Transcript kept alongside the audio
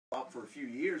for a few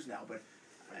years now, but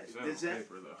on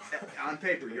paper, though. On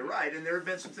paper, you're right. And there have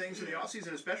been some things in the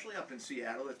offseason, especially up in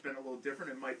Seattle, that's been a little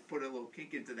different and might put a little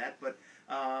kink into that. But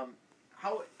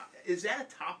how is that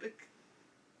a topic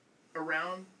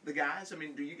around the guys? I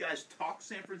mean, do you guys talk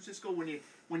San Francisco when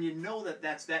you know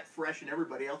that's that fresh and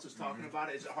everybody else is talking about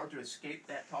it? Is it hard to escape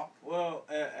that talk? Well,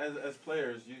 as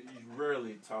players, you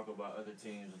rarely talk about other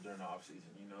teams during the offseason.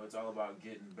 You know, it's all about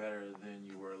getting better than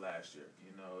you were last year.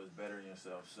 You know, it's bettering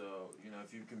yourself. So, you know,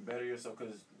 if you can better yourself,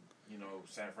 because, you know,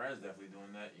 San Fran's definitely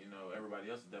doing that. You know,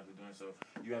 everybody else is definitely doing it. So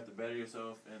you have to better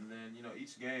yourself. And then, you know,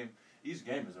 each game is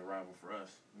a rival for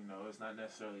us. You know, it's not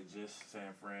necessarily just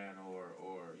San Fran or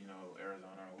you know,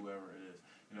 Arizona or whoever it is.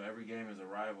 You know, every game is a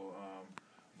rival.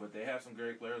 But they have some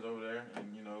great players over there,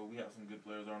 and you know, we have some good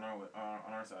players on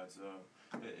our side. So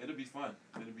it'll be fun.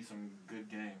 It'll be some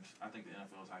good games. I think the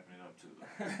NFL is hyping it up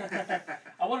too.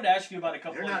 I wanted to ask you about a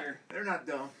couple They're not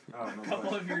dumb. A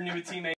couple of your new teammates.